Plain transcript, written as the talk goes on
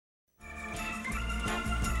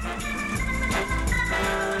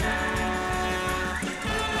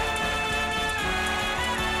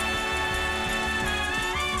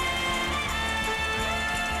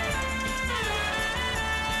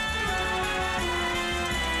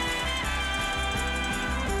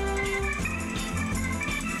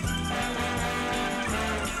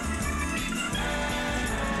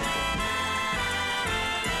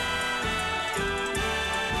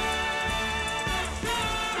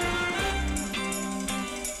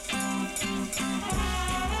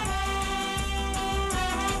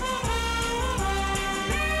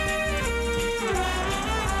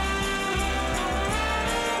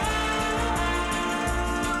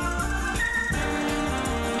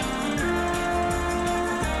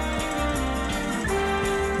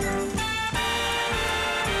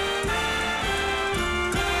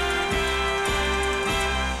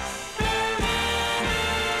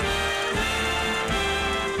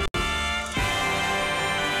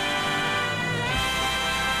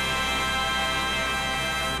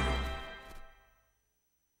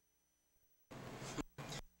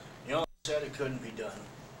it couldn't be done.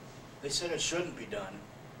 They said it shouldn't be done.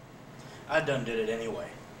 I done did it anyway.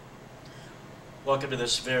 Welcome to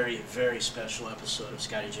this very, very special episode of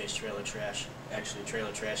Scotty J's Trailer Trash. Actually,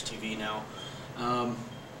 Trailer Trash TV now.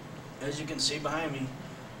 As you can see behind me,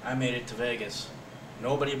 I made it to Vegas.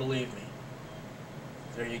 Nobody believed me.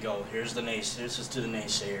 There you go. Here's the this is to the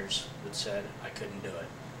naysayers that said I couldn't do it.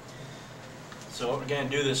 So what we're going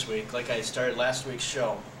to do this week, like I started last week's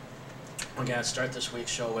show, we're going to start this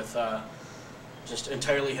week's show with just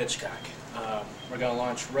entirely Hitchcock. We're going to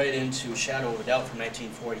launch right into Shadow of a Doubt from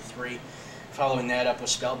 1943, following that up with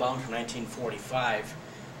Spellbound from 1945,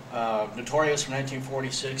 Notorious from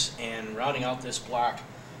 1946, and rounding out this block,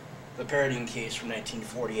 the Paradine Case from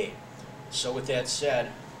 1948. So with that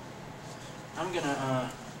said, I'm going to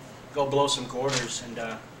go blow some quarters, and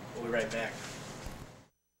we'll be right back.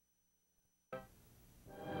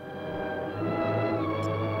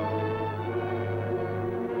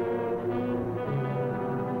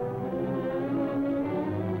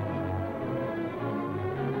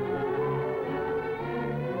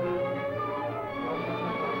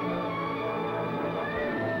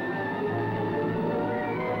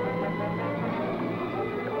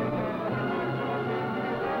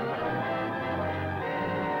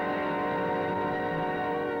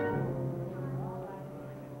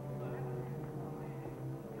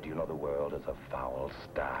 A foul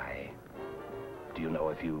sty. Do you know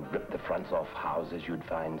if you ripped the fronts off houses, you'd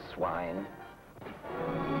find swine?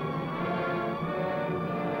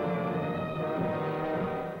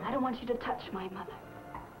 I don't want you to touch my mother.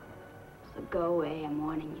 So go away, I'm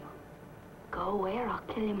warning you. Go away or I'll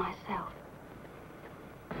kill you myself.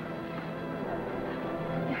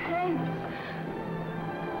 Your hands.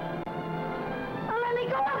 Oh, let me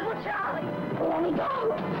go, Uncle Charlie. Let me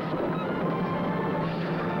go.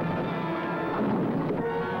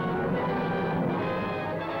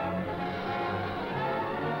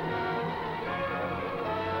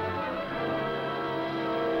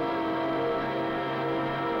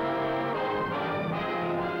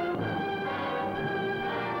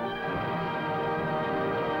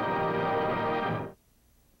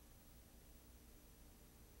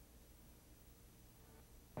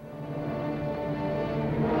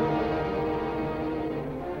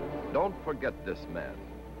 Don't forget this man.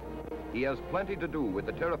 He has plenty to do with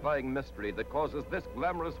the terrifying mystery that causes this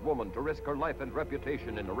glamorous woman to risk her life and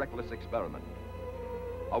reputation in a reckless experiment.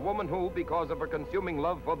 A woman who, because of her consuming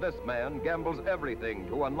love for this man, gambles everything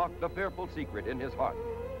to unlock the fearful secret in his heart.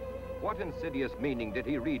 What insidious meaning did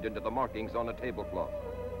he read into the markings on a tablecloth?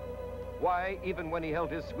 Why, even when he held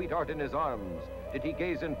his sweetheart in his arms, did he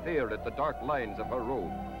gaze in fear at the dark lines of her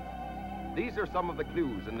robe? These are some of the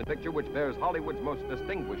clues in the picture which bears Hollywood's most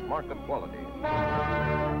distinguished mark of quality.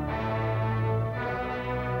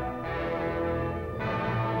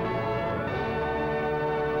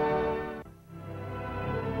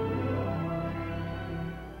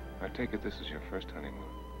 I take it this is your first honeymoon?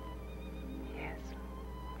 Yes.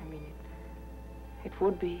 I mean, it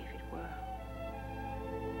would be if it were.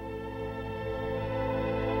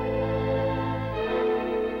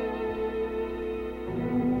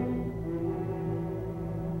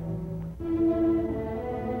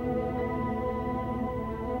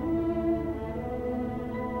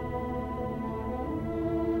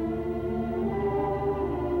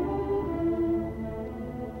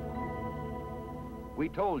 We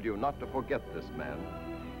told you not to forget this man.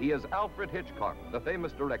 He is Alfred Hitchcock, the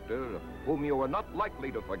famous director, whom you are not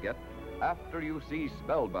likely to forget after you see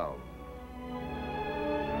Spellbound.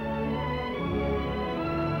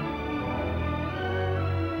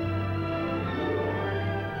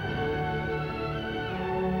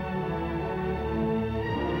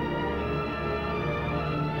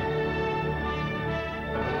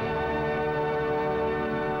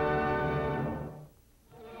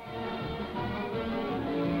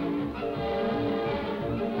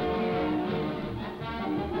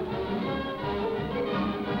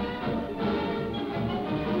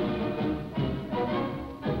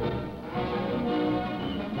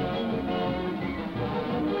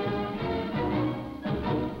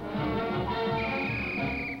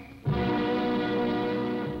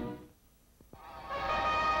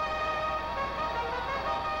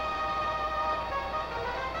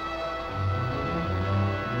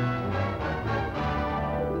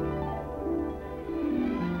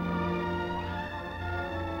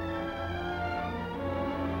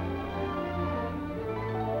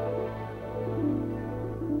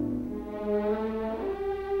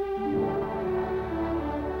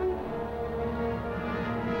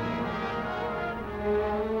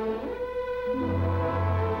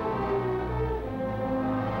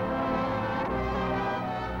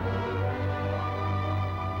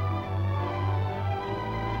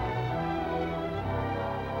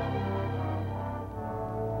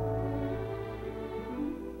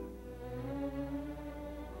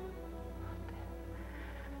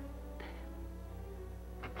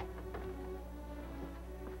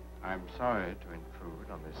 I'm sorry to intrude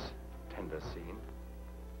on this tender scene.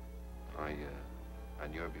 I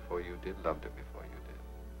knew her before you did, loved her before you did.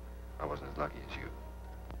 I wasn't as lucky as you.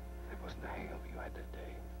 It wasn't a hangover you had that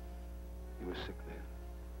day. You were sick then.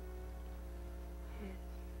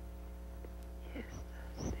 Yes.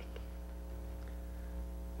 Yes, sick.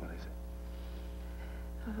 What is it?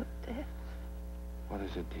 Oh, death. What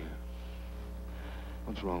is it, dear?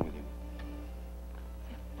 What's wrong with you?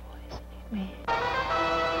 They're poisoning me.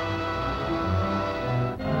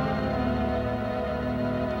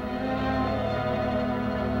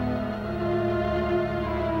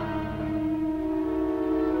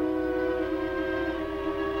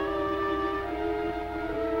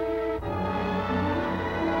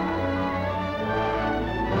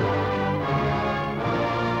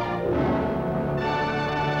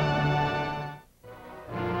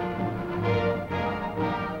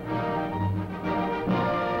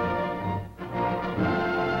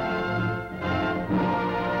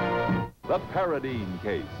 The Paradine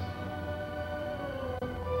Case.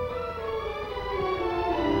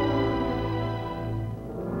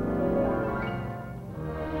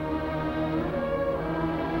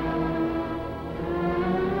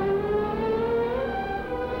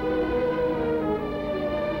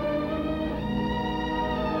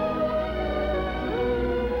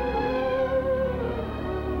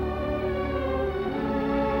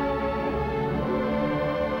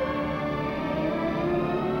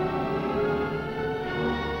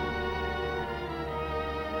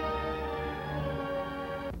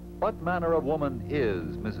 What manner of woman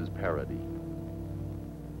is Mrs. Paradine?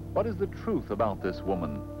 What is the truth about this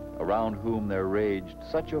woman around whom there raged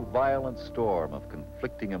such a violent storm of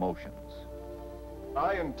conflicting emotions?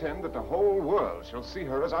 I intend that the whole world shall see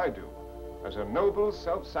her as I do, as a noble,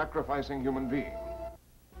 self-sacrificing human being.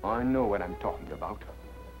 I know what I'm talking about.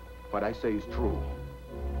 What I say is true.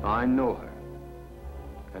 I know her.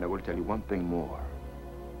 And I will tell you one thing more.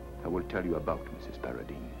 I will tell you about Mrs.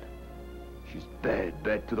 Paradine. She's bad,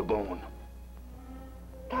 bad to the bone.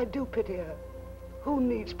 I do pity her. Who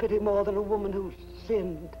needs pity more than a woman who's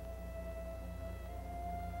sinned?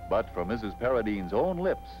 But from Mrs. Paradine's own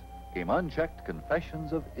lips came unchecked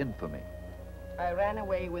confessions of infamy. I ran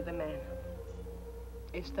away with a man.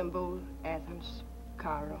 Istanbul, Athens,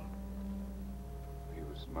 Cairo. He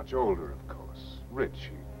was much older, of course. Rich.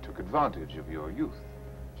 He took advantage of your youth.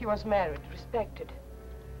 He was married, respected.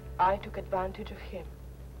 I took advantage of him.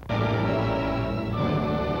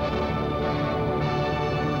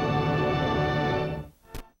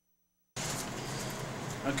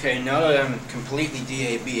 Okay, now that I'm completely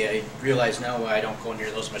DAB, I realize now why I don't go near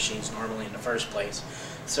those machines normally in the first place.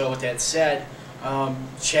 So with that said,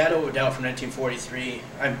 Shadow of Doubt from 1943,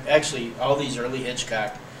 actually, all these early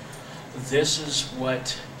Hitchcock, this is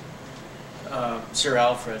what Sir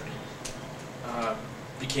Alfred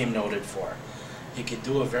became noted for. He could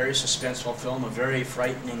do a very suspenseful film, a very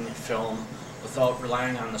frightening film, without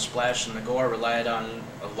relying on the splash and the gore, relied on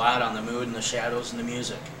a lot on the mood and the shadows and the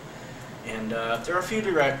music. And there are a few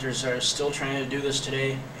directors that are still trying to do this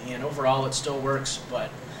today, and overall it still works,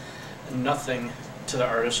 but nothing to the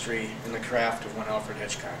artistry and the craft of one Alfred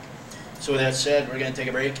Hitchcock. So with that said, we're going to take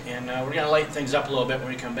a break, and we're going to lighten things up a little bit when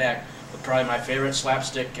we come back with probably my favorite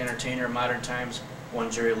slapstick entertainer of modern times,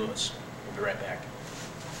 one Jerry Lewis. We'll be right back.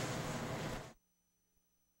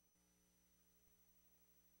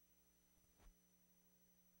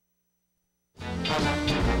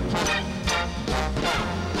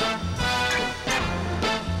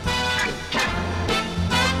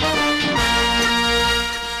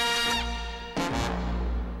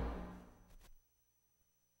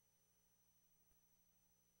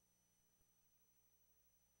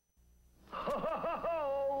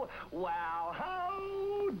 Well,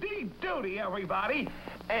 howdy doody, everybody.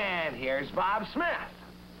 And here's Bob Smith.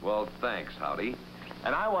 Well, thanks, Howdy.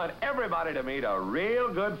 And I want everybody to meet a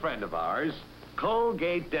real good friend of ours,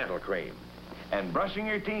 Colgate Dental Cream. And brushing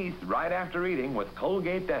your teeth right after eating with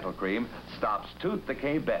Colgate Dental Cream stops tooth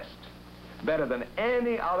decay best. Better than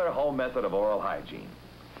any other home method of oral hygiene.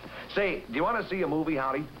 Say, do you want to see a movie,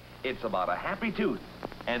 Howdy? It's about a happy tooth.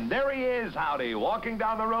 And there he is, Howdy, walking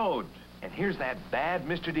down the road. And here's that bad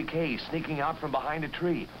Mr. Decay sneaking out from behind a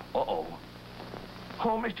tree. Uh-oh.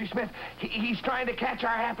 Oh, Mr. Smith, he's trying to catch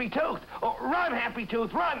our happy tooth. Oh, run, happy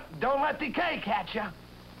tooth, run. Don't let Decay catch you.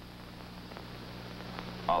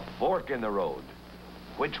 A fork in the road.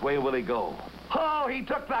 Which way will he go? Oh, he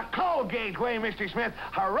took the Colgate way, Mr. Smith.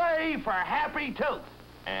 Hooray for happy tooth.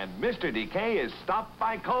 And Mr. Decay is stopped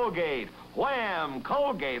by Colgate. Wham!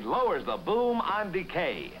 Colgate lowers the boom on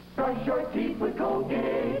decay. Brush your teeth with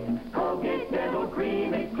Colgate. Colgate Dental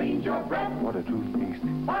Cream, it cleans your breath. What a toothpaste.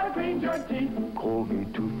 Why cleans your teeth?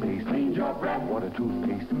 Colgate toothpaste. Cleans your breath. Water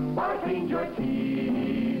toothpaste. Why cleans your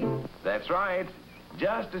teeth? That's right.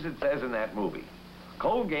 Just as it says in that movie.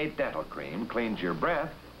 Colgate Dental Cream cleans your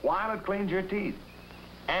breath while it cleans your teeth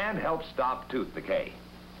and helps stop tooth decay.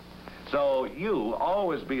 So you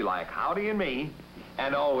always be like Howdy and me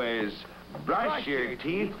and always brush your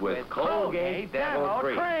teeth with Colgate Dental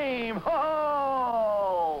Cream.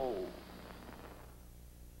 Ho!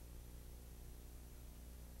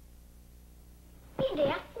 Hey,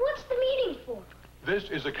 Dad, what's the meeting for? This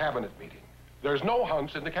is a cabinet meeting. There's no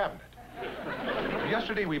hunts in the cabinet.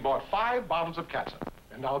 Yesterday we bought 5 bottles of catsup,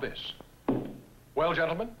 and now this. Well,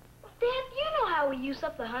 gentlemen? Dad, you know how we use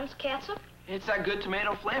up the Hunt's catsup. It's that good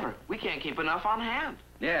tomato flavor. We can't keep enough on hand.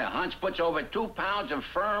 Yeah, Hunt's puts over 2 pounds of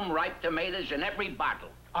firm, ripe tomatoes in every bottle.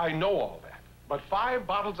 I know all that, but 5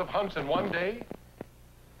 bottles of Hunt's in one day?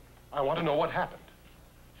 I want to know what happened.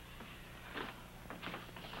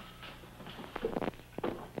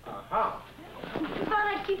 Aha. I thought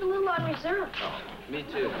I'd keep a little on reserve. Me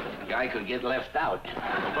too. The guy could get left out.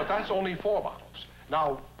 But that's only 4 bottles.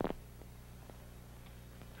 Now,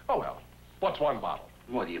 oh well, what's 1 bottle?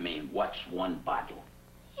 What do you mean, what's 1 bottle?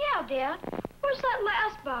 Yeah, Dad. Where's that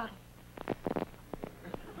last bottle?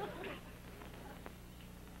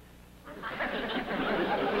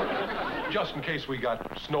 Just in case we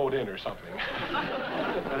got snowed in or something.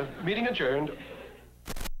 Meeting adjourned.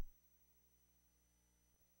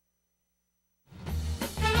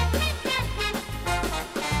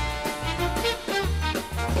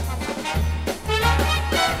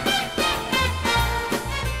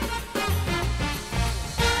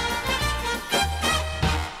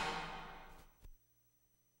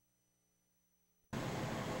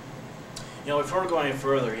 You know, before going any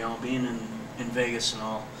further, you know, being in Vegas and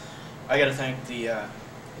all, I got to thank the,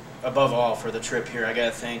 above all, for the trip here. I got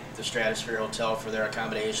to thank the Stratosphere Hotel for their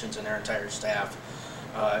accommodations and their entire staff.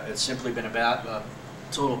 It's simply been a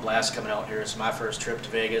total blast coming out here. It's my first trip to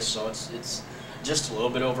Vegas, so it's just a little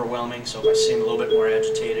bit overwhelming. So if I seem a little bit more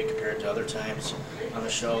agitated compared to other times on the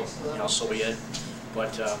show, you know, so be it.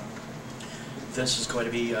 But this is going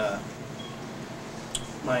to be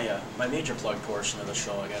my major plug portion of the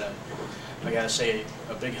show. I gotta say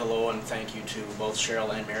a big hello and thank you to both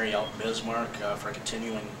Cheryl and Mary out in Bismarck for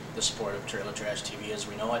continuing the support of Trailer Trash TV as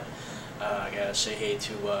we know it. I gotta say hey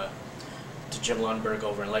to Jim Lundberg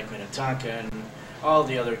over in Lake Minnetonka and all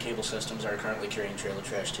the other cable systems that are currently carrying Trailer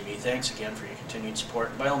Trash TV. Thanks again for your continued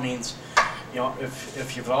support. By all means, you know,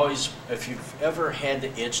 if you've ever had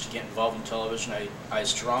the itch to get involved in television, I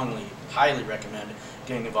strongly, highly recommend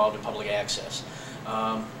getting involved in public access.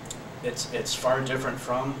 It's far different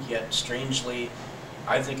from, yet strangely,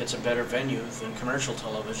 I think it's a better venue than commercial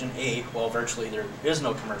television. A, well, virtually there is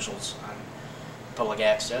no commercials on public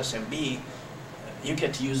access, and B, you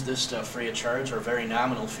get to use this stuff free of charge or a very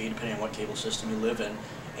nominal fee depending on what cable system you live in,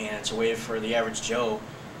 and it's a way for the average Joe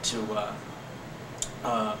to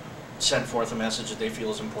send forth a message that they feel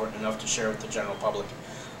is important enough to share with the general public.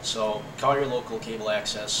 So call your local cable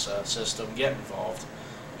access system, get involved.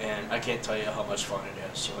 And I can't tell you how much fun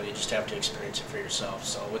it is, so you just have to experience it for yourself.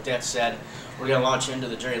 So with that said, we're going to launch into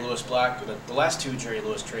the Jerry Lewis block, the last 2 Jerry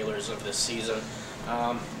Lewis trailers of this season.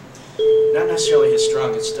 Not necessarily his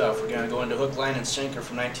strongest stuff. We're going to go into Hook, Line, and Sinker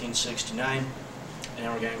from 1969, and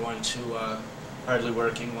then we're going to go into Hardly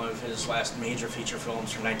Working, one of his last major feature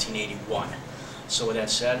films from 1981. So with that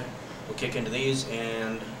said, we'll kick into these,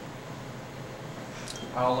 and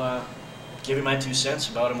I'll give you my 2 cents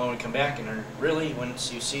about them when we come back. And really,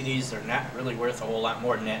 once you see these, they're not really worth a whole lot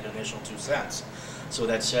more than that initial 2 cents. So with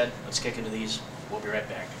that said, let's kick into these. We'll be right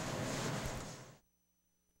back.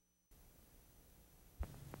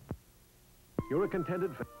 You're a contented,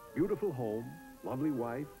 beautiful home, lovely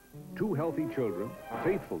wife, 2 healthy children,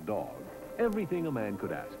 faithful dog, everything a man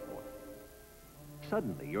could ask for.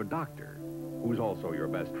 Suddenly, your doctor, who's also your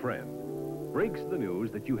best friend, breaks the news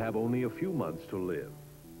that you have only a few months to live.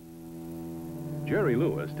 Jerry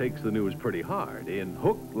Lewis takes the news pretty hard in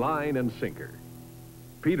Hook, Line, and Sinker.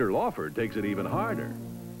 Peter Lawford takes it even harder.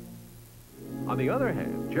 On the other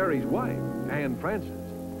hand, Jerry's wife, Anne Francis,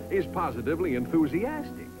 is positively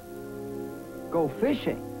enthusiastic. Go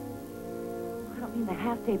fishing? I don't mean the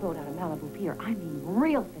half-day boat out of Malibu Pier. I mean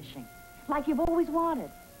real fishing, like you've always wanted.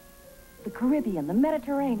 The Caribbean, the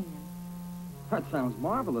Mediterranean. That sounds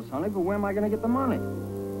marvelous, honey, but where am I going to get the money?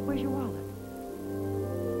 Where's your wallet?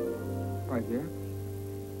 Right there.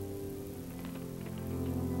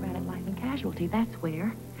 Granite Life and Casualty, that's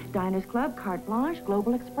where. Diners Club, Carte Blanche,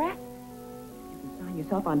 Global Express. You can sign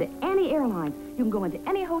yourself onto any airline. You can go into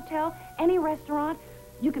any hotel, any restaurant.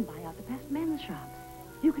 You can buy out the best men's shops.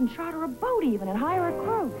 You can charter a boat even and hire a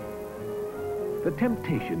crew. The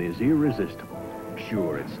temptation is irresistible.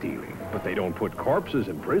 Sure, it's stealing, but they don't put corpses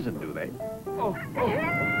in prison, do they? Oh,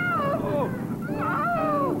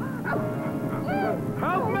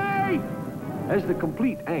 help me! As the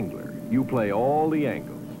complete angler, you play all the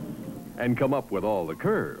angles and come up with all the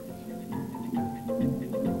curves.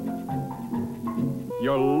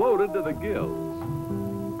 You're loaded to the gills.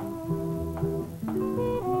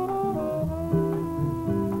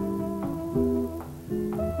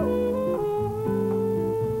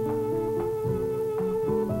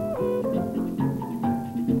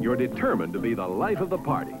 You're determined to be the life of the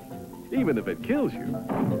party, even if it kills you.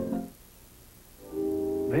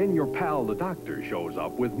 Then your pal, the doctor, shows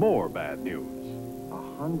up with more bad news.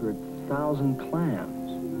 100,000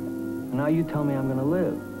 clams. Now you tell me I'm gonna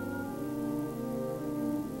live.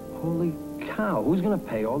 Holy cow, who's gonna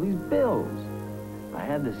pay all these bills? I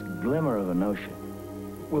had this glimmer of a notion.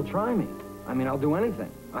 Well, try me. I mean, I'll do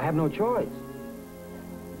anything. I have no choice.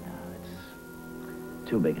 No, it's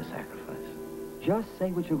too big a sacrifice. Just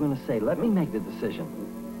say what you're gonna say. Let me make the decision.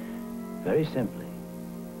 Very simply,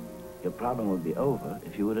 your problem would be over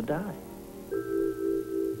if you were to die.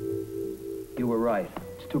 You were right.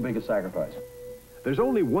 It's too big a sacrifice. There's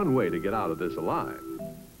only one way to get out of this alive.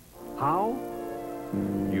 How?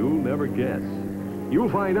 You'll never guess. You'll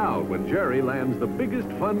find out when Jerry lands the biggest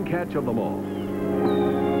fun catch of them all.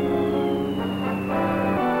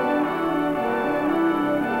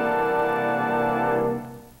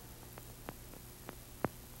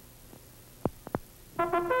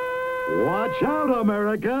 Watch out,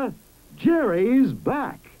 America! Jerry's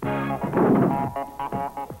back!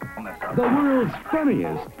 The world's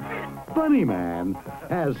funniest funny man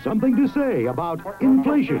has something to say about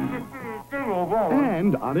inflation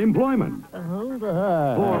and unemployment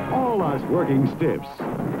for all us working stiffs.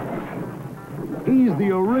 He's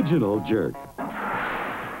the original jerk,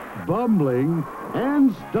 bumbling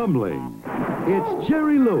and stumbling. It's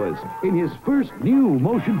Jerry Lewis in his first new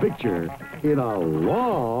motion picture in a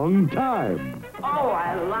long time. Oh,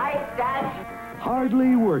 I like that.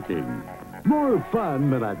 Hardly working. More fun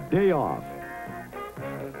than a day off.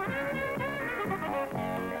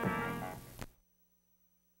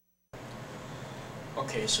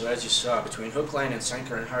 Okay, so as you saw, between hook, line, and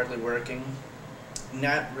sinker and hardly working,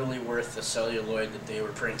 not really worth the celluloid that they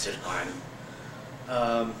were printed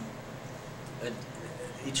on.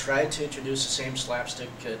 He tried to introduce the same slapstick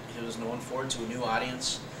that he was known for to a new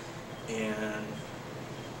audience, and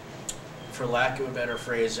for lack of a better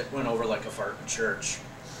phrase, it went over like a fart in church.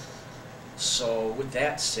 So with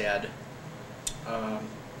that said,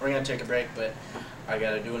 we're going to take a break, but I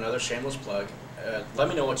got to do another shameless plug. Let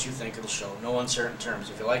me know what you think of the show. No uncertain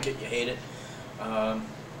terms. If you like it, you hate it.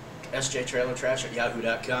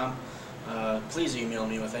 sjtrailertrash@yahoo.com. Please email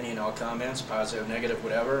me with any and all comments, positive, negative,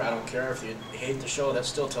 whatever. I don't care if you hate the show. That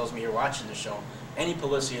still tells me you're watching the show. Any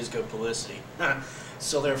publicity is good publicity.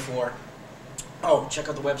 So therefore, check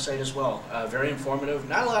out the website as well. Very informative.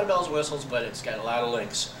 Not a lot of bells and whistles, but it's got a lot of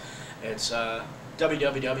links. It's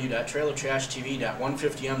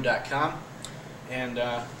www.trailertrashtv.150m.com, and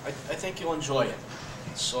I think you'll enjoy it.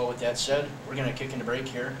 So with that said, we're going to kick into break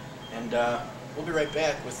here, and we'll be right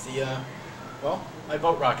back with the, my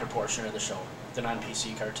boat rocker portion of the show, the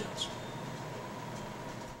non-PC cartoons.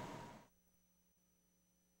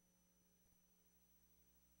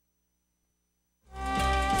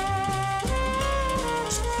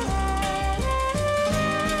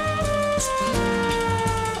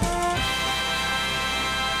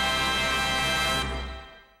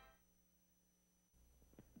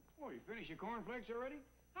 Your cornflakes already?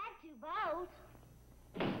 Had 2 bowls.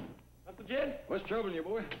 That's the Jed? What's troubling you,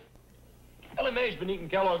 boy? Ellie Mae's been eating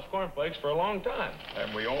Kellogg's cornflakes for a long time.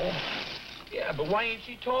 Haven't we all? Yeah, but why ain't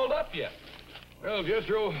she told up yet? Well,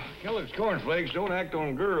 Jethro, Kellogg's cornflakes don't act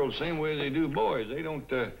on girls the same way they do boys. They don't,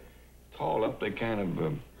 tall up. They kind of,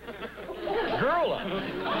 Girl up.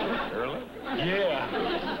 Girl up?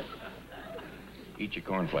 Yeah. Eat your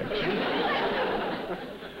cornflakes.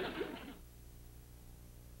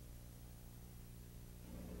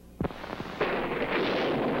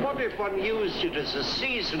 What if one used it as a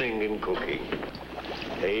seasoning in cooking?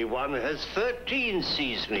 A1 has 13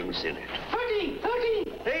 seasonings in it. 13!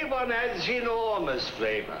 A1 adds enormous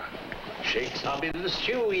flavor. Shake some in the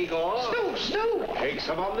stew, Igor. Stew! Shake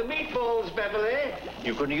some on the meatballs, Beverly.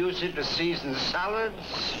 You can use it to season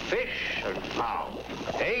salads, fish, and fowl.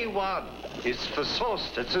 A1 is for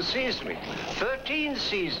sauce that's a seasoning. 13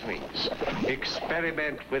 seasonings.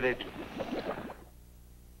 Experiment with it.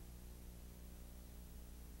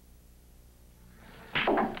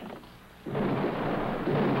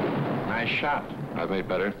 Nice shot. I've made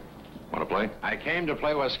better. Want to play? I came to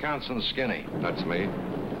play Wisconsin Skinny. That's me.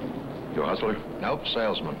 You a hustler? Nope,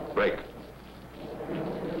 salesman. Break.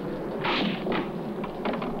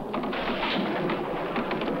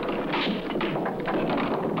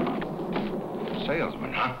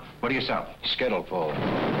 Salesman, huh? What do you sell? Skittle pull.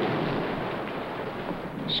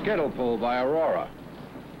 Skittle pull by Aurora.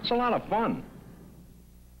 It's a lot of fun.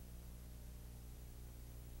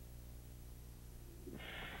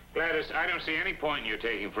 Gladys, I don't see any point in you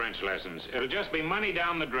taking French lessons. It'll just be money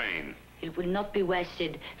down the drain. It will not be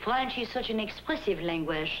wasted. French is such an expressive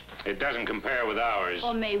language. It doesn't compare with ours.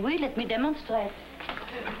 Oh, mais oui, let me demonstrate.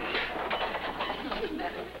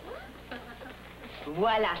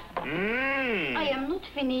 Voila. I am not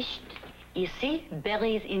finished. You see,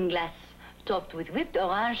 berries in glass, topped with whipped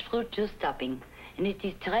orange fruit juice topping. And it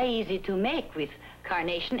is very easy to make with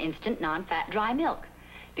Carnation Instant Non-Fat Dry Milk,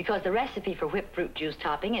 because the recipe for whipped fruit juice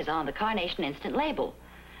topping is on the Carnation Instant label.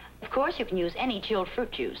 Of course, you can use any chilled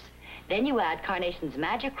fruit juice. Then you add Carnation's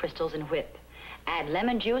magic crystals and whip. Add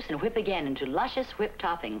lemon juice and whip again into luscious whipped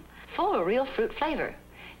topping, full of real fruit flavor.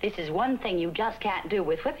 This is one thing you just can't do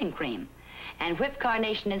with whipping cream. And whipped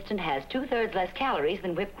Carnation Instant has 2/3 less calories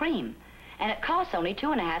than whipped cream. And it costs only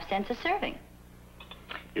 2.5 cents a serving.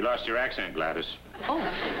 You lost your accent, Gladys. Oh,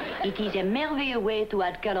 it is a merveilleux way to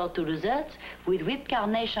add color to desserts with whipped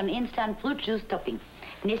Carnation Instant fruit juice topping.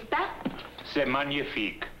 N'est-ce pas? C'est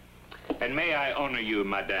magnifique. And may I honor you,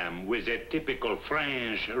 madame, with a typical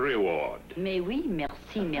French reward? Mais oui,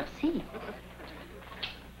 merci, merci.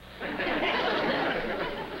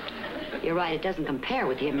 You're right, it doesn't compare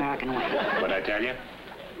with the American way. What'd I tell you?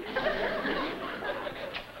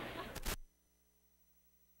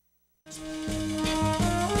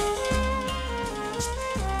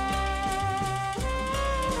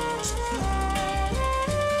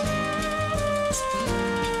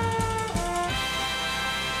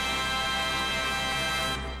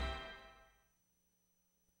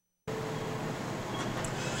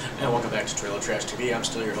 And welcome back to Trailer Trash TV. I'm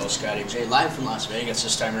still your host, Scotty J, live from Las Vegas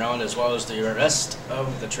this time around, as well as the rest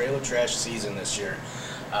of the Trailer Trash season this year.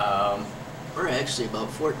 We're actually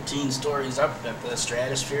about 14 stories up at the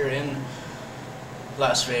Stratosphere in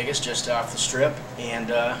Las Vegas, just off the Strip, and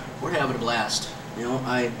we're having a blast. You know,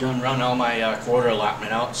 I've done run all my quarter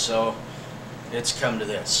allotment out, so it's come to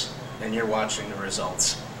this, and you're watching the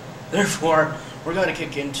results. Therefore, we're going to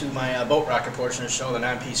kick into my boat rocket portion of the show, the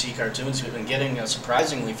non-PC cartoons. We've been getting a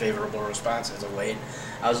surprisingly favorable response as of late.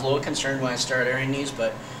 I was a little concerned when I started airing these,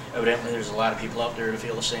 but evidently there's a lot of people out there who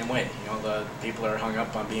feel the same way. You know, the people that are hung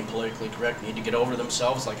up on being politically correct need to get over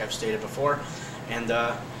themselves, like I've stated before, and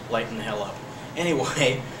lighten the hell up.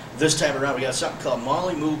 Anyway, this time around we got something called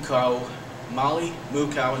Molly Moo Cow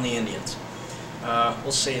and the Indians.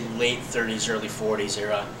 We'll say late 30s, early 40s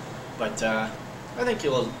era, but I think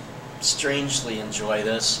you'll strangely enjoy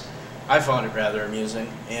this. I found it rather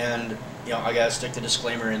amusing, and you know, I gotta stick the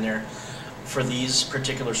disclaimer in there. For these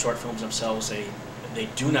particular short films themselves, they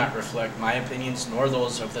do not reflect my opinions nor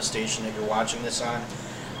those of the station that you're watching this on.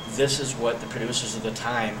 This is what the producers of the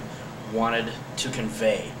time wanted to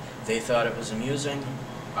convey. They thought it was amusing.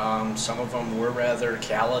 Some of them were rather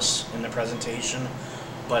callous in the presentation,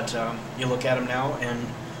 but you look at them now, and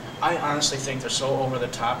I honestly think they're so over the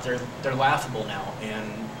top. They're laughable now,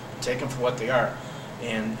 and take them for what they are.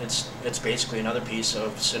 And it's basically another piece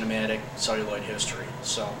of cinematic celluloid history.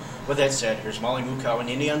 So with that said, here's Molly Moo Cow and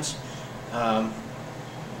Indians.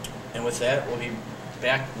 And with that, we'll be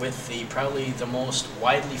back with probably the most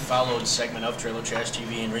widely followed segment of Trailer Trash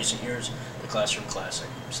TV in recent years, the Classroom Classic.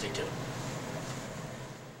 Stay tuned.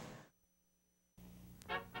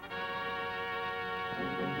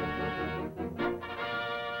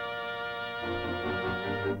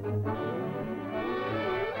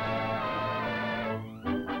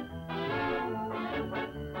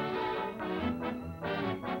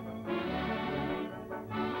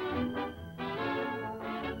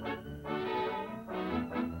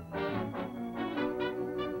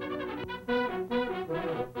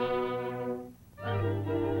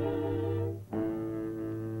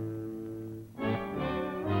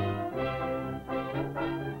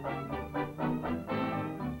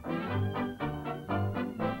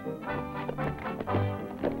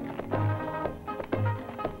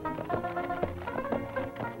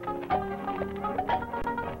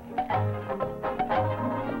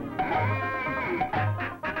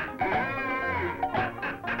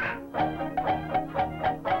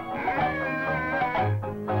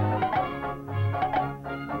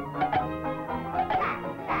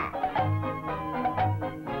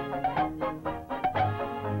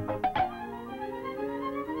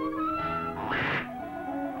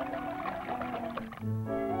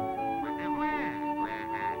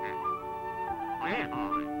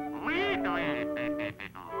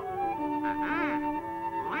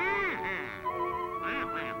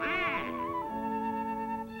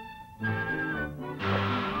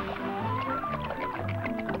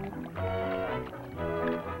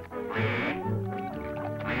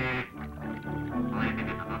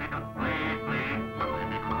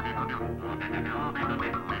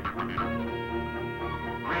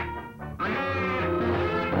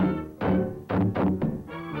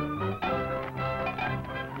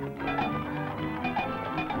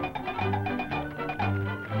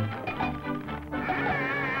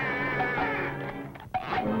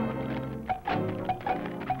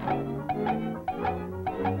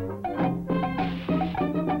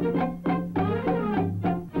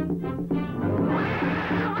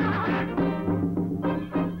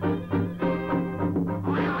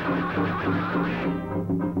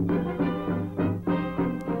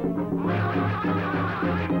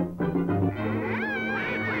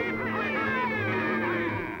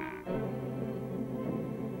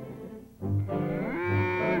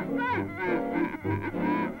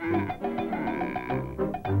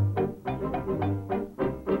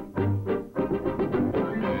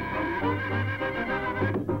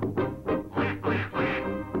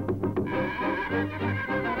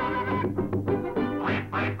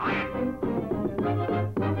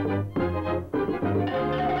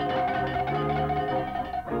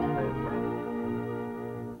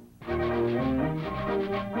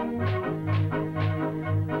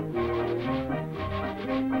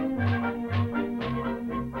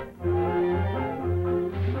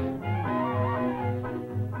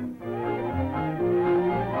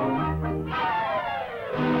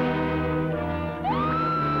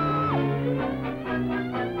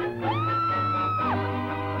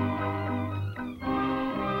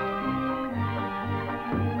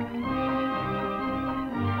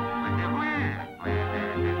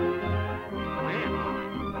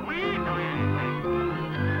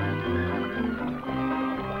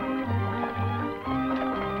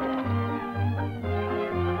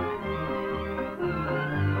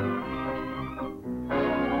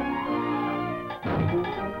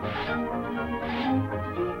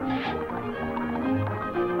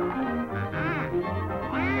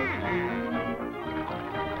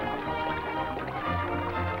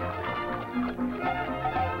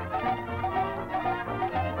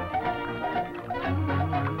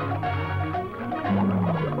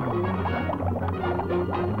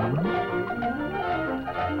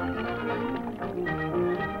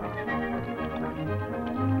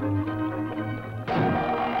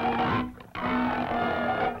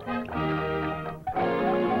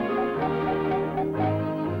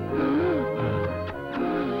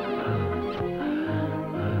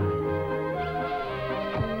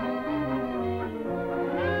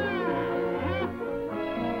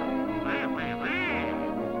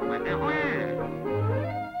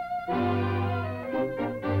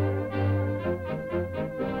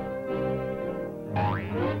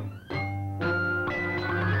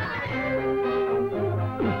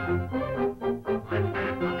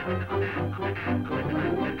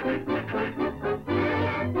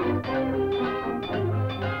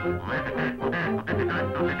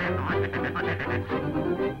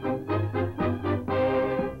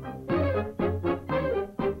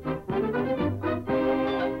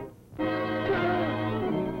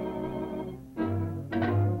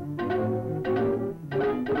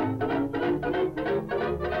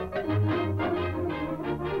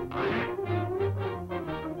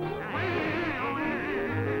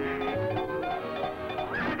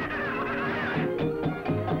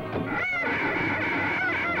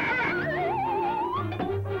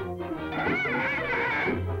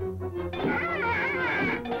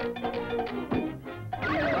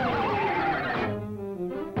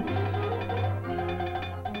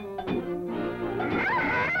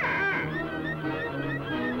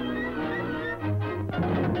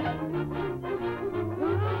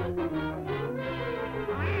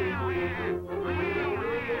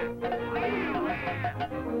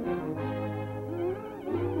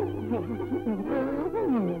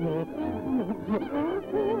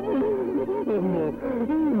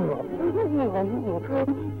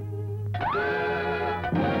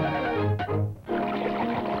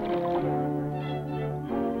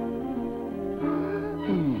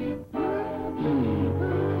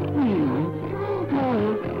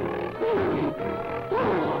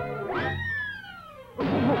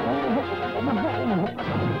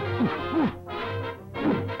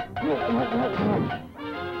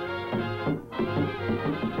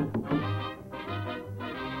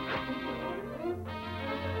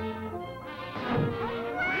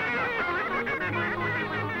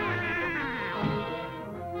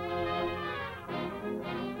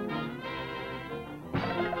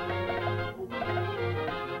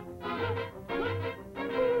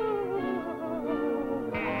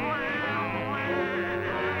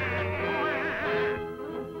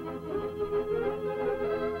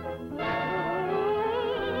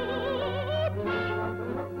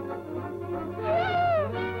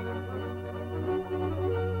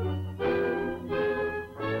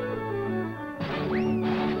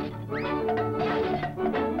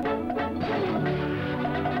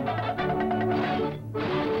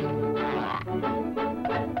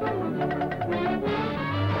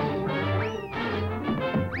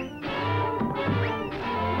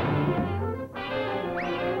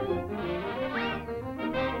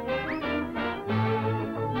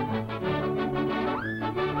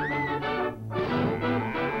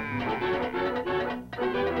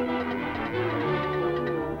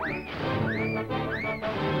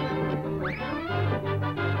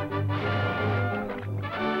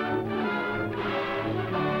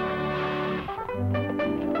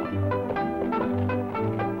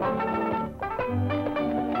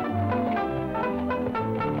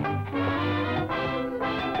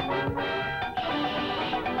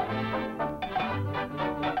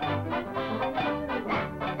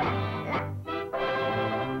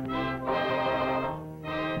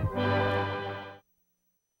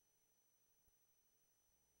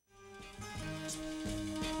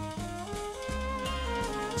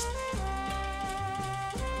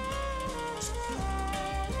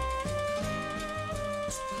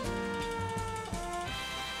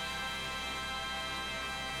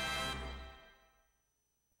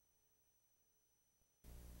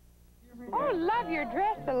 do love your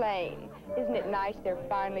dress, Elaine. Isn't it nice they're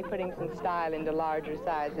finally putting some style into larger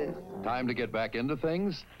sizes? Time to get back into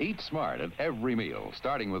things? Eat smart at every meal,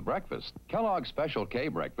 starting with breakfast. Kellogg's Special K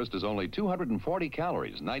breakfast is only 240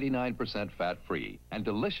 calories, 99% fat-free. And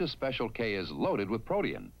delicious Special K is loaded with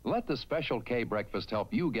protein. Let the Special K breakfast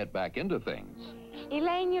help you get back into things.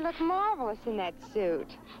 Elaine, you look marvelous in that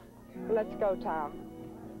suit. Let's go, Tom.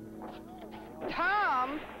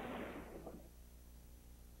 Tom!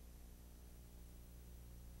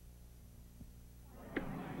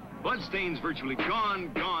 Bloodstains virtually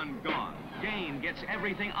gone, gone, gone. Gain gets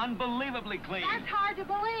everything unbelievably clean. That's hard to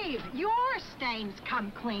believe. Your stains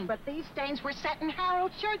come clean, but these stains were set in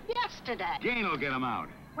Harold's shirt yesterday. Gain will get them out.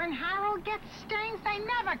 When Harold gets stains, they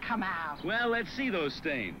never come out. Well, let's see those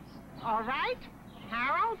stains. All right,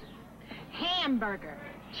 Harold. Hamburger,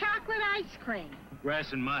 chocolate ice cream.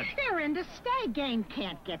 Grass and mud. They're in to stay. Gain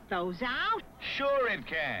can't get those out. Sure it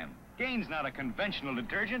can. Gain's not a conventional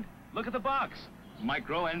detergent. Look at the box.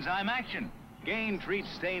 Microenzyme action. Gain treats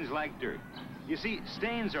stains like dirt. You see,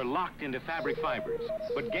 stains are locked into fabric fibers,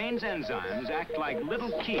 but Gain's enzymes act like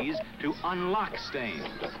little keys to unlock stains.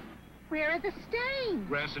 Where are the stains?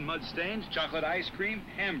 Grass and mud stains, chocolate ice cream,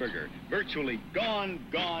 hamburger. Virtually gone,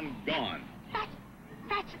 gone, gone.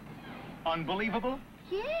 That's... Unbelievable?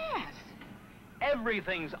 Yes.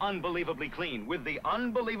 Everything's unbelievably clean with the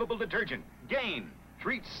unbelievable detergent. Gain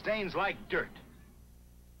treats stains like dirt.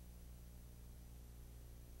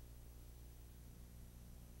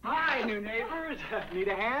 Hi, new neighbors. Need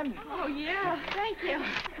a hand? Oh, yeah. Thank you.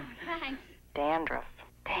 Thanks. Dandruff.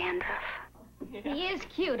 Dandruff. He is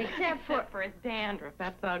cute, except for his dandruff.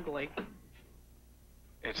 That's ugly.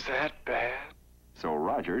 It's that bad? So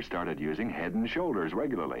Roger started using Head and Shoulders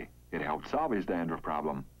regularly. It helped solve his dandruff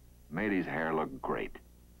problem. Made his hair look great.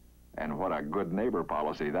 And what a good neighbor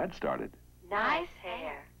policy that started. Nice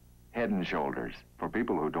hair. Head and Shoulders, for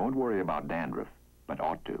people who don't worry about dandruff, but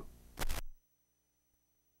ought to.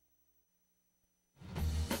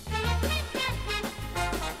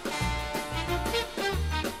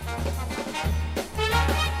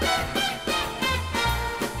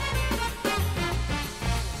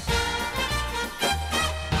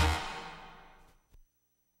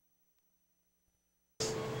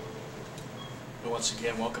 Once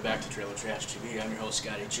again, welcome back to Trailer Trash TV. I'm your host,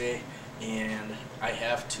 Scotty J, and I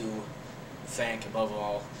have to thank, above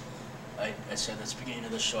all, I said at the beginning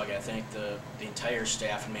of the show, I got to thank the entire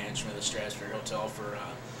staff and management of the Strasbourg Hotel for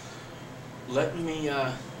letting me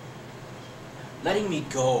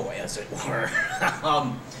go, as it were.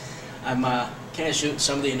 I'm kind of shooting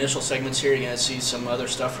some of the initial segments here. You're going to see some other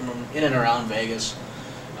stuff from in and around Vegas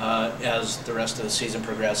as the rest of the season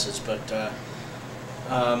progresses, but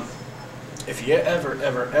if you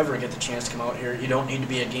ever get the chance to come out here, you don't need to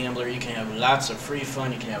be a gambler. You can have lots of free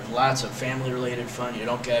fun. You can have lots of family-related fun. You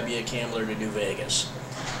don't gotta be a gambler to do Vegas.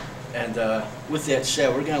 And with that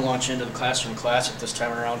said, we're gonna launch into the Classroom Classic this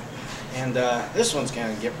time around. And this one's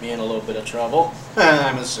gonna get me in a little bit of trouble.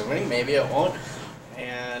 I'm assuming, maybe it won't.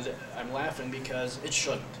 And I'm laughing because it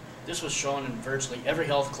shouldn't. This was shown in virtually every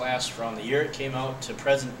health class from the year it came out to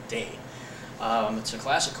present day. It's a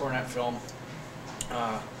classic Cornet film.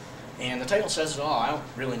 And the title says it all. I don't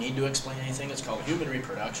really need to explain anything. It's called Human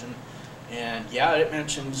Reproduction. And yeah, it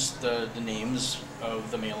mentions the names of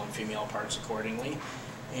the male and female parts accordingly.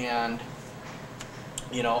 And,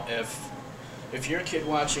 you know, if you're a kid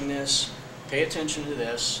watching this, pay attention to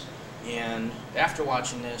this. And after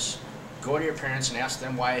watching this, go to your parents and ask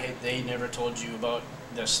them why they never told you about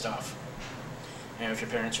this stuff. And if your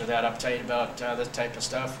parents are that uptight about this type of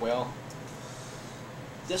stuff, well,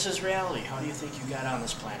 this is reality. How do you think you got on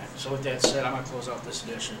this planet? So with that said, I'm going to close out this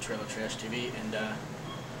edition of Trailer Trash TV, and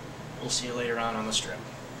we'll see you later on the strip.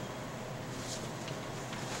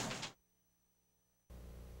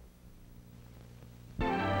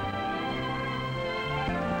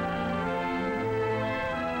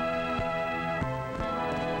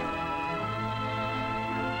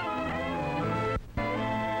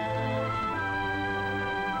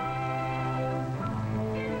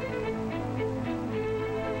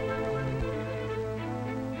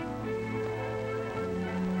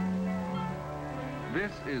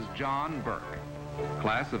 This is John Burke,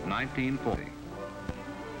 class of 1940.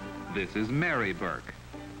 This is Mary Burke,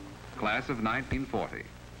 class of 1940.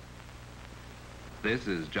 This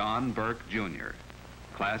is John Burke, Jr.,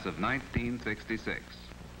 class of 1966,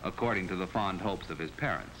 according to the fond hopes of his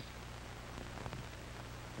parents.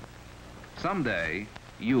 Someday,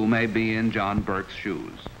 you may be in John Burke's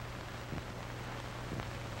shoes,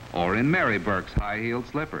 or in Mary Burke's high-heeled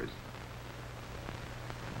slippers.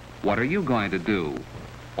 What are you going to do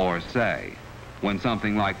or say? when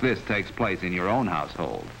something like this takes place in your own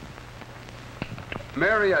household.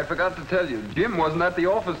 Mary, I forgot to tell you, Jim wasn't at the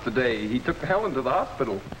office today. He took Helen to the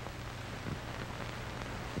hospital.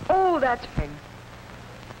 Oh, that's fine.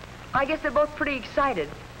 I guess they're both pretty excited.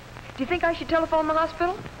 Do you think I should telephone the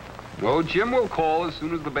hospital? Oh, Jim will call as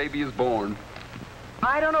soon as the baby is born.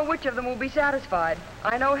 I don't know which of them will be satisfied.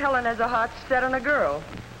 I know Helen has a heart set on a girl.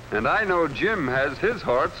 And I know Jim has his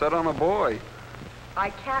heart set on a boy. I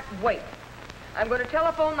can't wait. I'm going to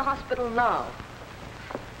telephone the hospital now.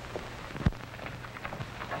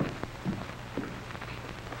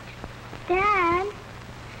 Dad,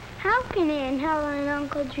 how can Aunt Helen and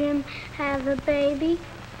Uncle Jim have a baby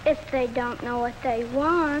if they don't know what they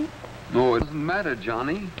want? No, it doesn't matter,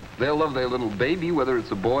 Johnny. They'll love their little baby, whether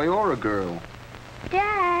it's a boy or a girl.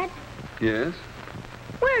 Dad, Yes?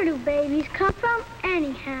 where do babies come from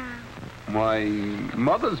anyhow? Why,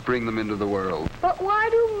 mothers bring them into the world. But why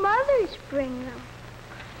do mothers bring them?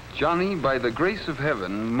 Johnny, by the grace of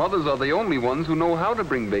heaven, mothers are the only ones who know how to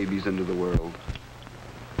bring babies into the world.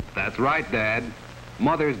 That's right, Dad.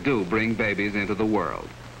 Mothers do bring babies into the world.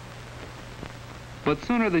 But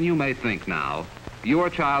sooner than you may think now, your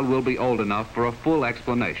child will be old enough for a full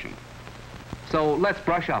explanation. So let's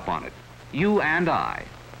brush up on it, you and I,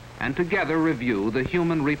 and together review the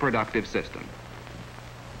human reproductive system.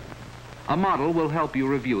 A model will help you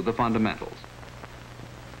review the fundamentals.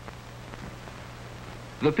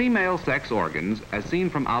 The female sex organs, as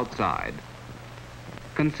seen from outside,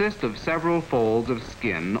 consist of several folds of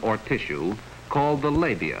skin or tissue called the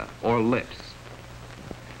labia or lips.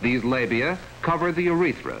 These labia cover the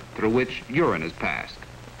urethra through which urine is passed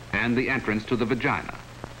and the entrance to the vagina.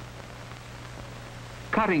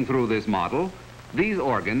 Cutting through this model, these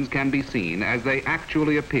organs can be seen as they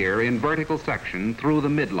actually appear in vertical section through the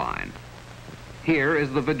midline. Here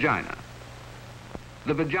is the vagina.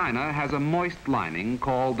 The vagina has a moist lining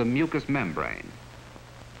called the mucous membrane.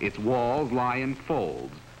 Its walls lie in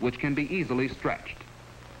folds, which can be easily stretched.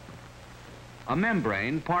 A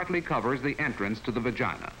membrane partly covers the entrance to the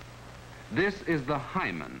vagina. This is the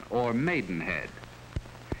hymen, or maidenhead.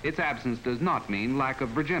 Its absence does not mean lack of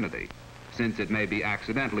virginity, since it may be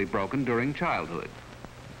accidentally broken during childhood.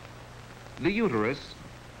 The uterus,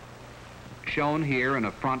 shown here in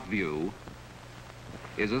a front view,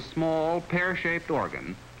 is a small pear-shaped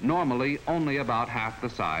organ, normally only about half the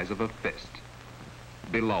size of a fist.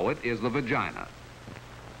 Below it is the vagina.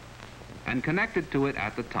 And connected to it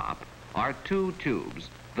at the top are two tubes,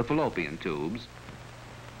 the fallopian tubes,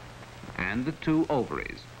 and the two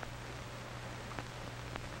ovaries.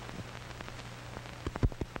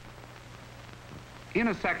 In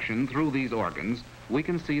a section through these organs, we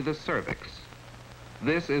can see the cervix.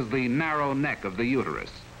 This is the narrow neck of the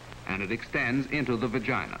uterus, and it extends into the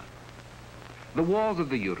vagina. The walls of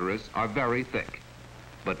the uterus are very thick,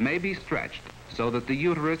 but may be stretched so that the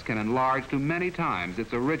uterus can enlarge to many times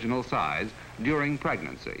its original size during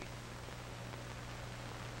pregnancy.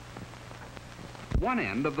 One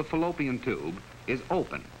end of the fallopian tube is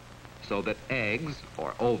open so that eggs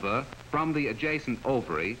or ova from the adjacent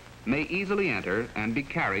ovary may easily enter and be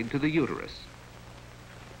carried to the uterus.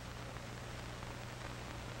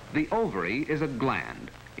 The ovary is a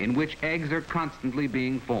gland in which eggs are constantly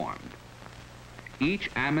being formed. Each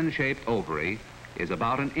almond-shaped ovary is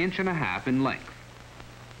about 1.5 inches in length.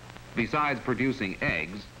 Besides producing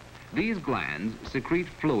eggs, these glands secrete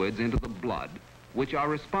fluids into the blood which are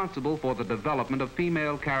responsible for the development of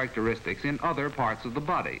female characteristics in other parts of the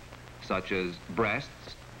body, such as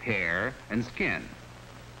breasts, hair, and skin.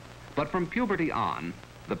 But from puberty on,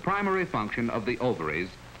 the primary function of the ovaries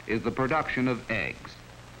is the production of eggs.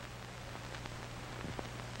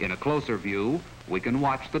 In a closer view, we can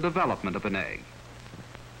watch the development of an egg.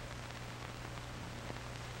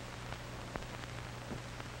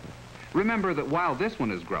 Remember that while this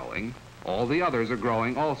one is growing, all the others are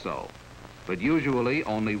growing also, but usually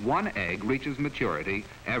only one egg reaches maturity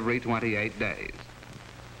every 28 days.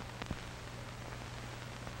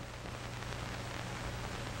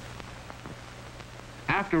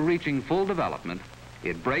 After reaching full development,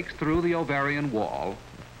 it breaks through the ovarian wall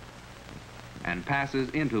and passes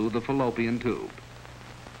into the fallopian tube.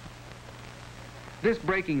 This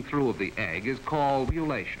breaking through of the egg is called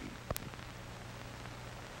ovulation.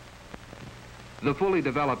 The fully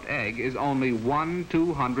developed egg is only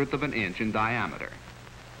 1/200th of an inch in diameter.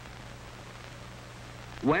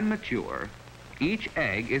 When mature, each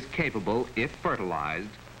egg is capable, if fertilized,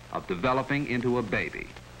 of developing into a baby.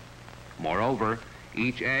 Moreover,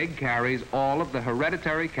 each egg carries all of the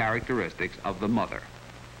hereditary characteristics of the mother.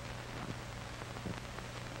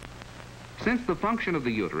 Since the function of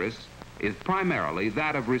the uterus is primarily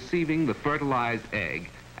that of receiving the fertilized egg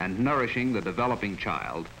and nourishing the developing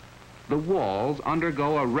child, the walls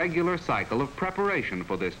undergo a regular cycle of preparation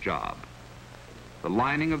for this job. The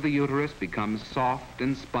lining of the uterus becomes soft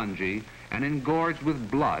and spongy and engorged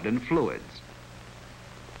with blood and fluids.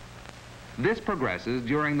 This progresses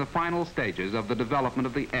during the final stages of the development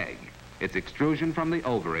of the egg, its extrusion from the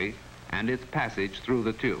ovary, and its passage through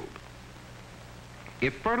the tube.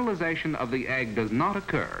 If fertilization of the egg does not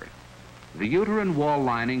occur, the uterine wall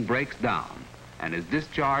lining breaks down and is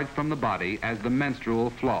discharged from the body as the menstrual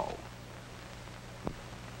flow.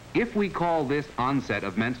 If we call this onset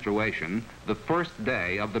of menstruation the first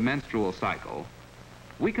day of the menstrual cycle,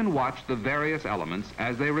 we can watch the various elements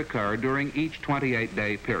as they recur during each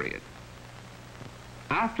 28-day period.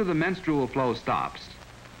 After the menstrual flow stops,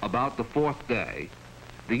 about the 4th day,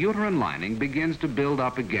 the uterine lining begins to build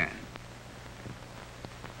up again.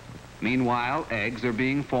 Meanwhile, eggs are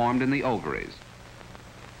being formed in the ovaries.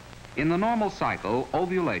 In the normal cycle,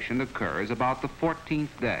 ovulation occurs about the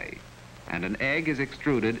 14th day, and an egg is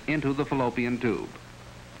extruded into the fallopian tube.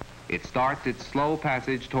 It starts its slow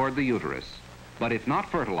passage toward the uterus, but if not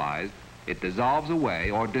fertilized, it dissolves away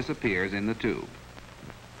or disappears in the tube.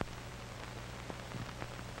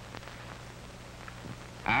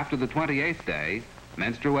 After the 28th day,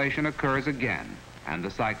 menstruation occurs again, and the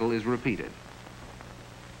cycle is repeated.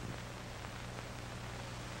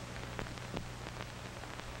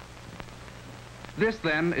 This,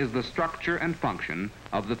 then, is the structure and function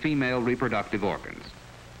of the female reproductive organs.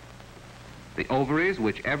 The ovaries,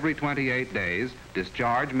 which every 28 days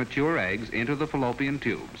discharge mature eggs into the fallopian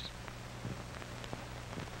tubes.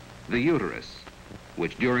 The uterus,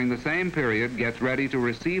 which during the same period gets ready to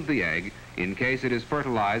receive the egg in case it is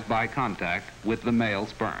fertilized by contact with the male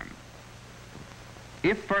sperm.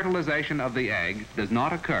 If fertilization of the egg does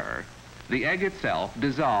not occur, the egg itself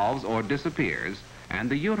dissolves or disappears, and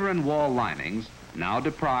the uterine wall linings, now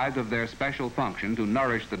deprived of their special function to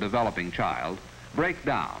nourish the developing child, break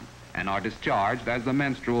down and are discharged as the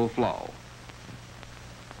menstrual flow.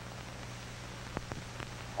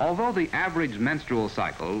 Although the average menstrual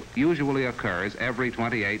cycle usually occurs every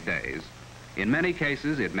 28 days, in many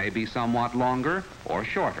cases it may be somewhat longer or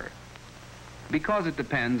shorter. Because it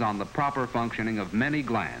depends on the proper functioning of many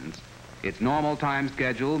glands, its normal time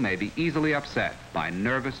schedule may be easily upset by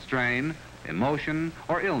nervous strain, emotion,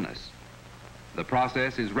 or illness. The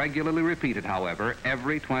process is regularly repeated, however,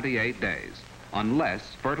 every 28 days,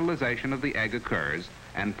 unless fertilization of the egg occurs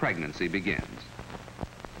and pregnancy begins.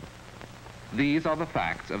 These are the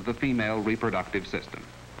facts of the female reproductive system.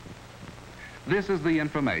 This is the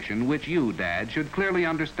information which you, Dad, should clearly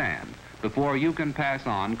understand before you can pass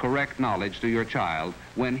on correct knowledge to your child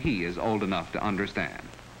when he is old enough to understand.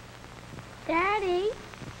 Daddy,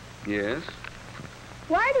 Yes?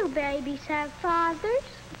 why do babies have fathers?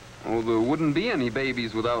 Oh, there wouldn't be any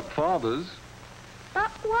babies without fathers.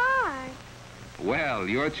 But why? Well,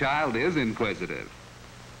 your child is inquisitive.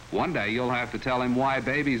 One day you'll have to tell him why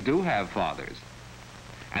babies do have fathers.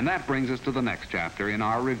 And that brings us to the next chapter in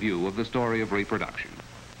our review of the story of reproduction,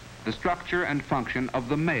 the structure and function of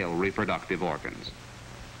the male reproductive organs.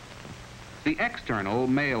 The external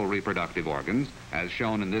male reproductive organs, as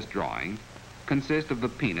shown in this drawing, consist of the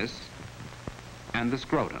penis and the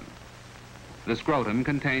scrotum. The scrotum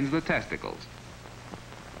contains the testicles.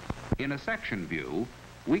 In a section view,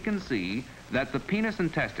 we can see that the penis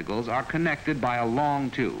and testicles are connected by a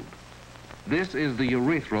long tube. This is the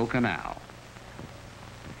urethral canal.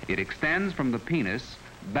 It extends from the penis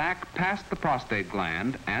back past the prostate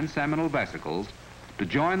gland and seminal vesicles to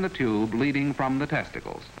join the tube leading from the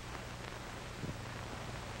testicles.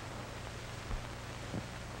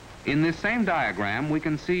 In this same diagram, we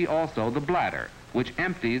can see also the bladder, which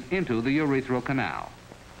empties into the urethral canal.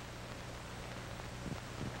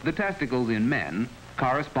 The testicles in men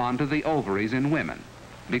correspond to the ovaries in women,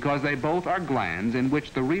 because they both are glands in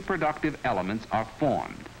which the reproductive elements are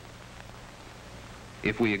formed.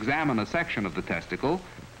 If we examine a section of the testicle,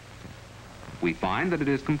 we find that it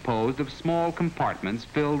is composed of small compartments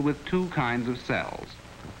filled with two kinds of cells.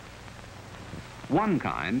 One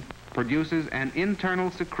kind produces an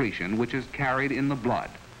internal secretion which is carried in the blood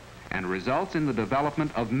and results in the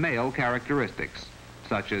development of male characteristics,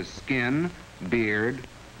 such as skin, beard,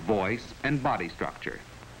 voice, and body structure.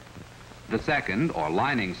 The second, or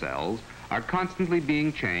lining cells, are constantly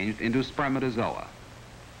being changed into spermatozoa.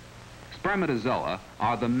 Spermatozoa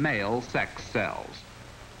are the male sex cells.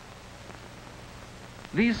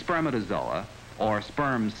 These spermatozoa, or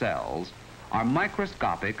sperm cells, are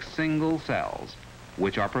microscopic single cells,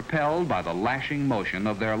 which are propelled by the lashing motion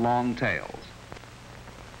of their long tails.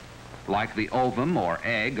 Like the ovum or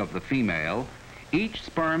egg of the female, each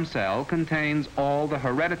sperm cell contains all the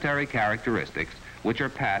hereditary characteristics which are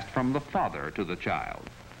passed from the father to the child.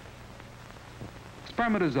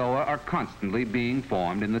 Spermatozoa are constantly being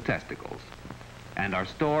formed in the testicles and are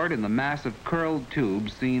stored in the massive curled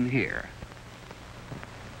tubes seen here.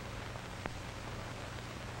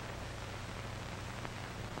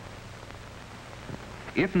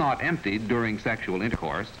 If not emptied during sexual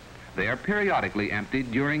intercourse, they are periodically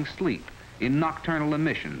emptied during sleep in nocturnal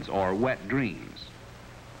emissions or wet dreams.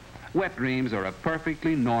 Wet dreams are a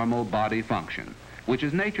perfectly normal body function, which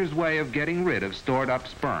is nature's way of getting rid of stored up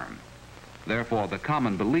sperm. Therefore, the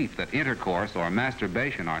common belief that intercourse or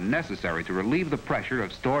masturbation are necessary to relieve the pressure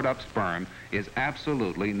of stored up sperm is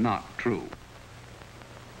absolutely not true.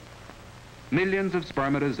 Millions of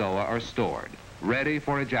spermatozoa are stored, ready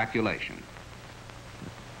for ejaculation.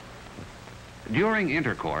 During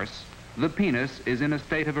intercourse, the penis is in a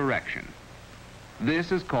state of erection.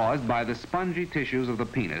 This is caused by the spongy tissues of the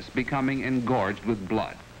penis becoming engorged with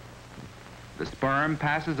blood. The sperm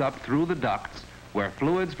passes up through the ducts where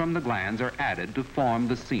fluids from the glands are added to form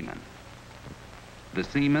the semen. The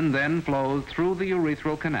semen then flows through the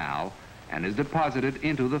urethral canal and is deposited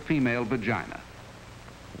into the female vagina.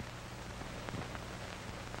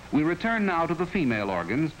 We return now to the female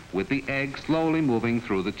organs with the egg slowly moving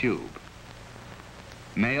through the tube.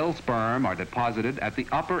 Male sperm are deposited at the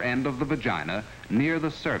upper end of the vagina near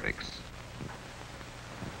the cervix.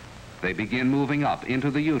 They begin moving up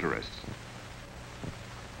into the uterus.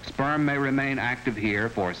 Sperm may remain active here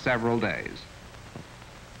for several days.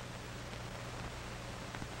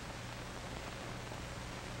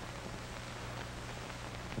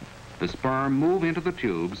 The sperm move into the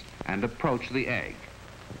tubes and approach the egg.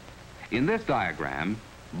 In this diagram,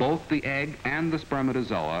 both the egg and the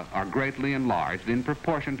spermatozoa are greatly enlarged in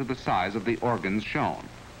proportion to the size of the organs shown.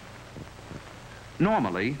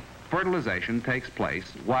 Normally, fertilization takes place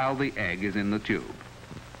while the egg is in the tube.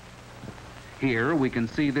 Here we can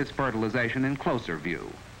see this fertilization in closer view.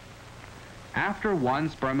 After one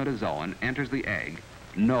spermatozoan enters the egg,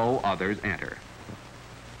 no others enter.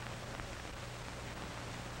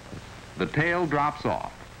 The tail drops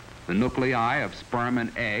off. The nuclei of sperm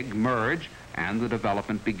and egg merge and the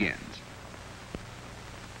development begins.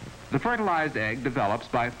 The fertilized egg develops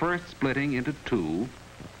by first splitting into 2,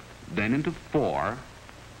 then into 4,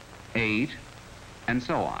 8, and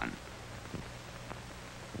so on.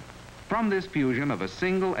 From this fusion of a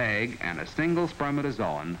single egg and a single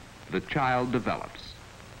spermatozoan, the child develops.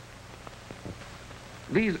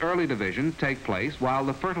 These early divisions take place while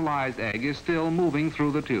the fertilized egg is still moving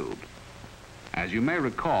through the tube. As you may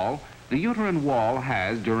recall, the uterine wall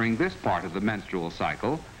has, during this part of the menstrual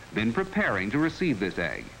cycle, been preparing to receive this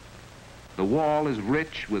egg. The wall is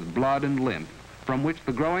rich with blood and lymph from which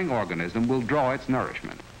the growing organism will draw its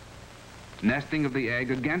nourishment. Nesting of the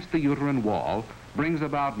egg against the uterine wall brings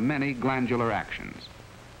about many glandular actions.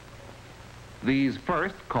 These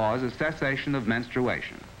first cause a cessation of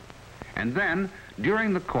menstruation, and then,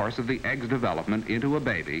 during the course of the egg's development into a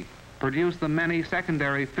baby, produce the many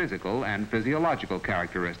secondary physical and physiological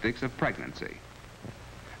characteristics of pregnancy.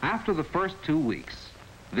 After the first 2 weeks,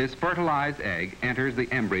 this fertilized egg enters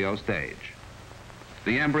the embryo stage.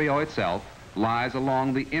 The embryo itself lies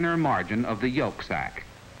along the inner margin of the yolk sac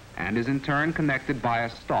and is in turn connected by a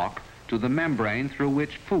stalk to the membrane through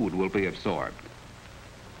which food will be absorbed.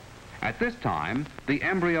 At this time, the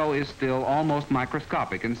embryo is still almost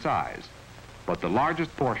microscopic in size, but the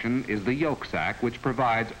largest portion is the yolk sac, which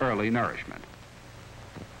provides early nourishment.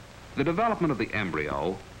 The development of the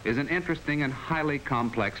embryo is an interesting and highly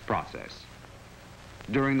complex process.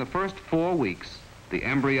 During the first 4 weeks, the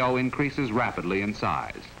embryo increases rapidly in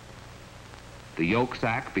size. The yolk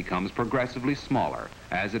sac becomes progressively smaller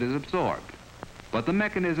as it is absorbed, but the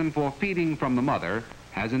mechanism for feeding from the mother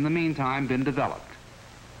has in the meantime been developed.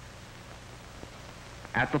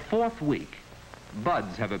 At the 4th week,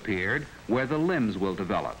 buds have appeared where the limbs will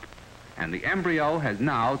develop, and the embryo has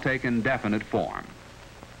now taken definite form.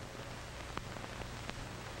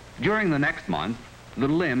 During the next month, the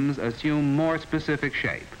limbs assume more specific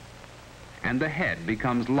shape, and the head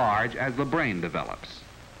becomes large as the brain develops.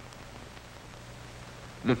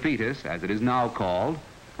 The fetus, as it is now called,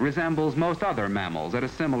 resembles most other mammals at a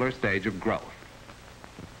similar stage of growth.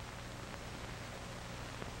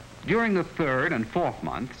 During the 3rd and 4th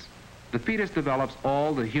months, the fetus develops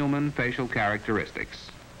all the human facial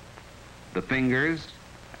characteristics, the fingers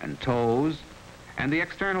and toes, and the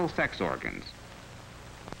external sex organs.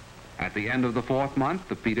 At the end of the 4th month,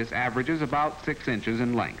 the fetus averages about 6 inches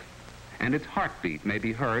in length, and its heartbeat may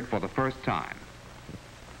be heard for the first time.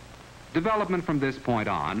 Development from this point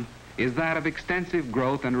on is that of extensive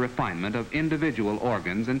growth and refinement of individual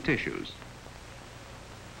organs and tissues.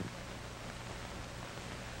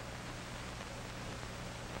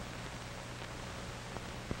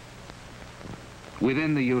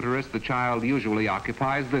 Within the uterus, the child usually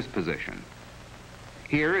occupies this position.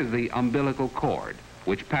 Here is the umbilical cord,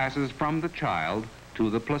 which passes from the child to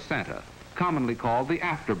the placenta, commonly called the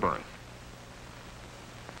afterbirth.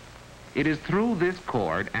 It is through this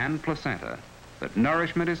cord and placenta that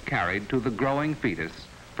nourishment is carried to the growing fetus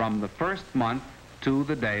from the first month to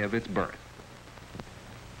the day of its birth.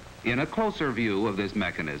 In a closer view of this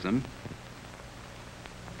mechanism,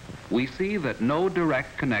 we see that no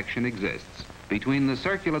direct connection exists between the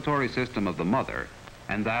circulatory system of the mother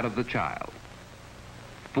and that of the child.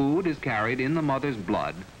 Food is carried in the mother's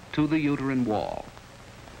blood to the uterine wall.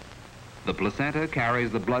 The placenta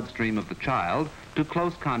carries the bloodstream of the child to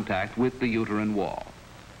close contact with the uterine wall.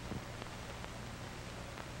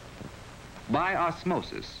 By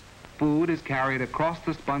osmosis, food is carried across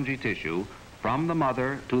the spongy tissue from the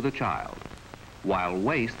mother to the child, while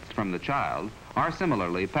wastes from the child are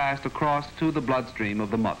similarly passed across to the bloodstream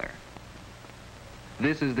of the mother.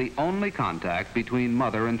 This is the only contact between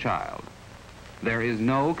mother and child. There is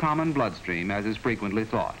no common bloodstream, as is frequently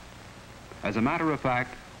thought. As a matter of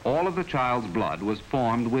fact, all of the child's blood was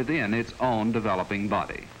formed within its own developing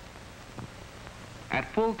body.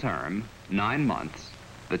 At full term, 9 months,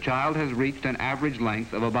 the child has reached an average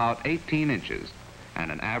length of about 18 inches and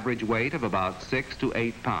an average weight of about 6 to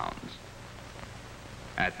 8 pounds.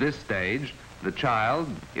 At this stage, the child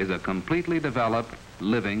is a completely developed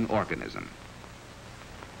living organism.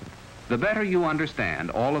 The better you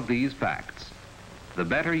understand all of these facts, the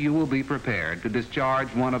better you will be prepared to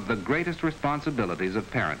discharge one of the greatest responsibilities of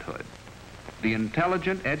parenthood, the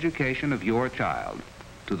intelligent education of your child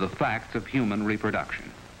to the facts of human reproduction.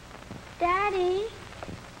 Daddy,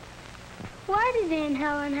 why did Aunt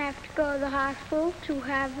Helen have to go to the hospital to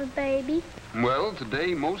have a baby? Well,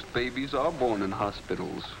 today most babies are born in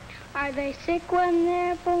hospitals. Are they sick when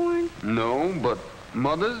they're born? No, but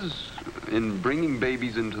mothers, in bringing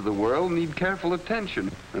babies into the world, need careful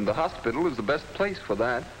attention, and the hospital is the best place for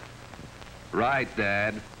that. Right,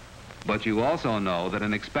 Dad. But you also know that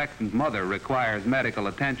an expectant mother requires medical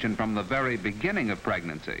attention from the very beginning of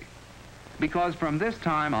pregnancy, because from this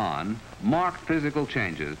time on, marked physical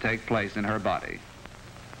changes take place in her body.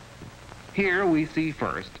 Here we see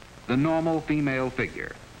first the normal female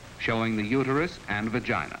figure, showing the uterus and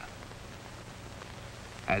vagina.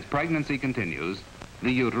 As pregnancy continues,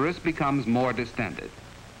 the uterus becomes more distended,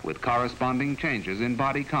 with corresponding changes in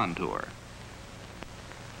body contour.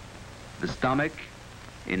 The stomach,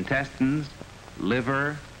 intestines,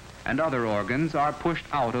 liver, and other organs are pushed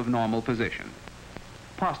out of normal position.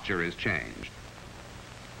 Posture is changed.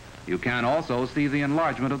 You can also see the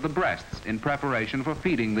enlargement of the breasts in preparation for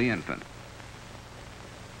feeding the infant.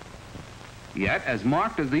 Yet, as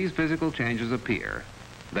marked as these physical changes appear,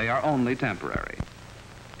 they are only temporary.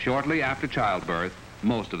 Shortly after childbirth,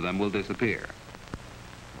 most of them will disappear.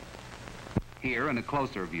 Here, in a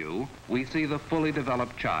closer view, we see the fully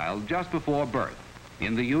developed child just before birth,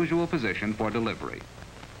 in the usual position for delivery.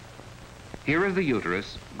 Here is the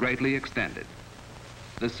uterus, greatly extended,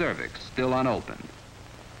 the cervix still unopened,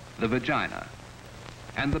 the vagina,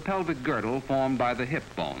 and the pelvic girdle formed by the hip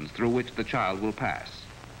bones through which the child will pass.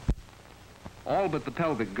 All but the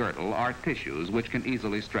pelvic girdle are tissues which can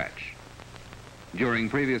easily stretch. During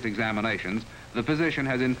previous examinations, the physician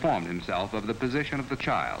has informed himself of the position of the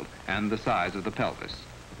child and the size of the pelvis.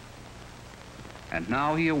 And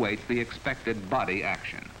now he awaits the expected body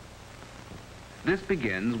action. This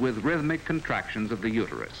begins with rhythmic contractions of the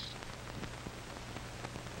uterus.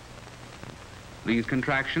 These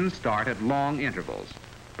contractions start at long intervals,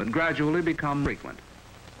 but gradually become frequent.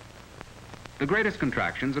 The greatest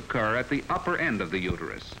contractions occur at the upper end of the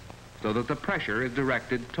uterus, so that the pressure is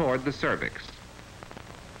directed toward the cervix.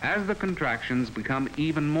 As the contractions become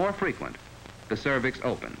even more frequent, the cervix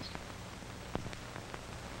opens.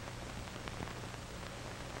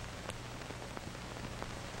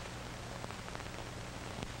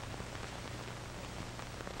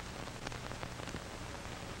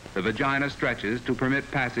 The vagina stretches to permit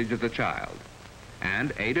passage of the child,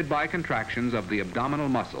 and aided by contractions of the abdominal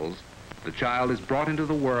muscles, the child is brought into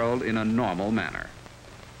the world in a normal manner.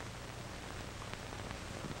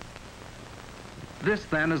 This,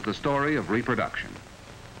 then, is the story of reproduction,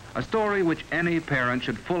 a story which any parent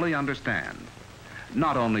should fully understand,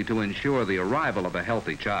 not only to ensure the arrival of a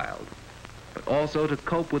healthy child, but also to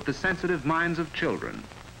cope with the sensitive minds of children,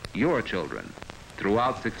 your children,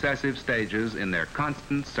 throughout successive stages in their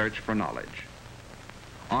constant search for knowledge.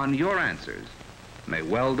 On your answers, may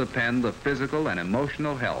well depend the physical and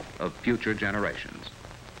emotional health of future generations.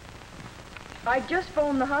 I just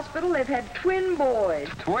phoned the hospital. They've had twin boys.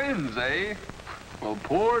 Twins, eh? Well,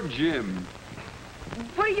 poor Jim.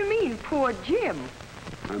 What do you mean, poor Jim?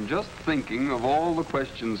 I'm just thinking of all the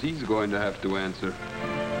questions he's going to have to answer.